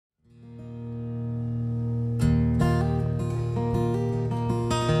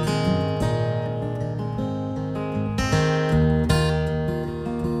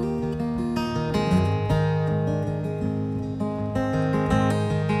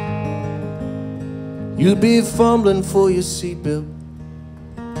You'd be fumbling for your seatbelt,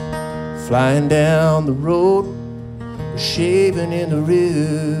 flying down the road, or shaving in the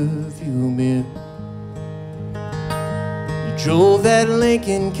rearview mirror. You drove that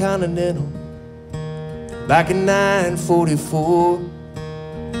Lincoln Continental like a 944.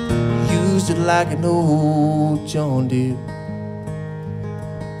 Used it like an old John Deere.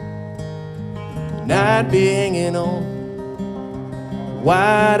 And I'd be hanging on,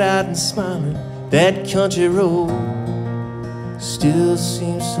 wide-eyed and smiling. That country road still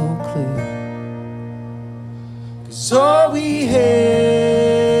seems so clear. 'Cause all we have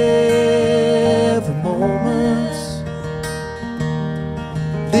are moments,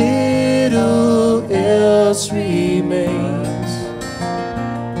 little else remains.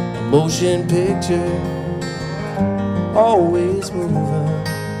 A motion picture, always moving,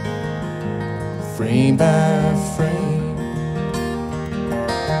 frame by frame.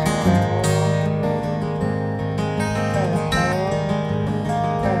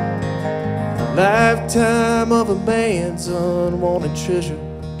 Lifetime of a man's unwanted treasure,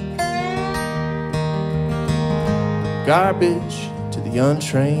 garbage to the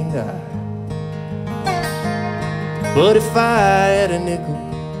untrained eye. But if I had a nickel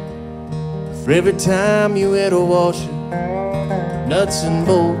for every time you had to wash it, nuts and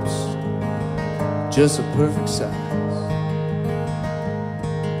bolts just a perfect size,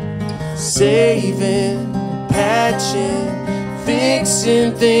 saving, patching,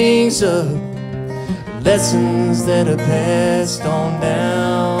 fixing things up, lessons that are passed on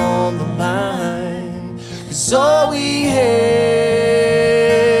down the line. 'Cause all we have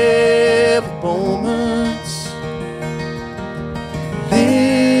are moments,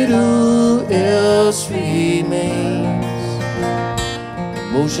 little else remains.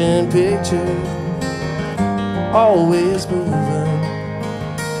 Motion picture, always moving,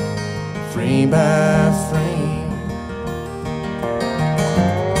 frame by frame.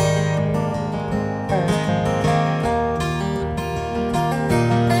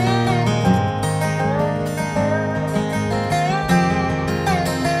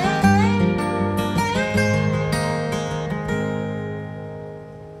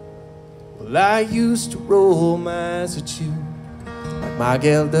 I used to roll my eyes at you like my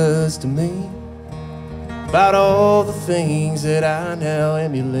gal does to me, about all the things that I now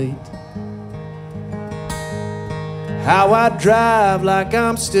emulate. How I drive like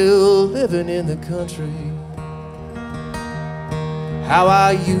I'm still living in the country, how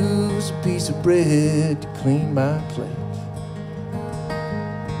I use a piece of bread to clean my plate.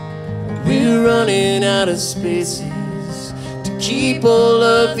 We're running out of spaces to keep all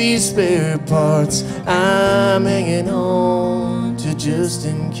of these spare parts. I'm hanging on to just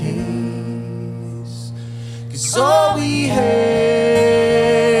in case. 'Cause all we have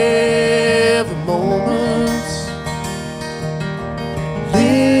are moments,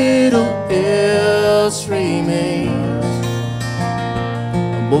 little else remains.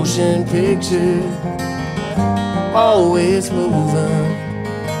 A motion picture, always moving,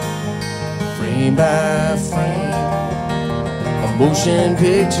 frame by frame. A motion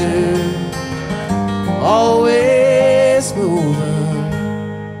picture, always moving,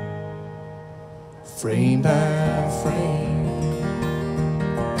 frame by frame.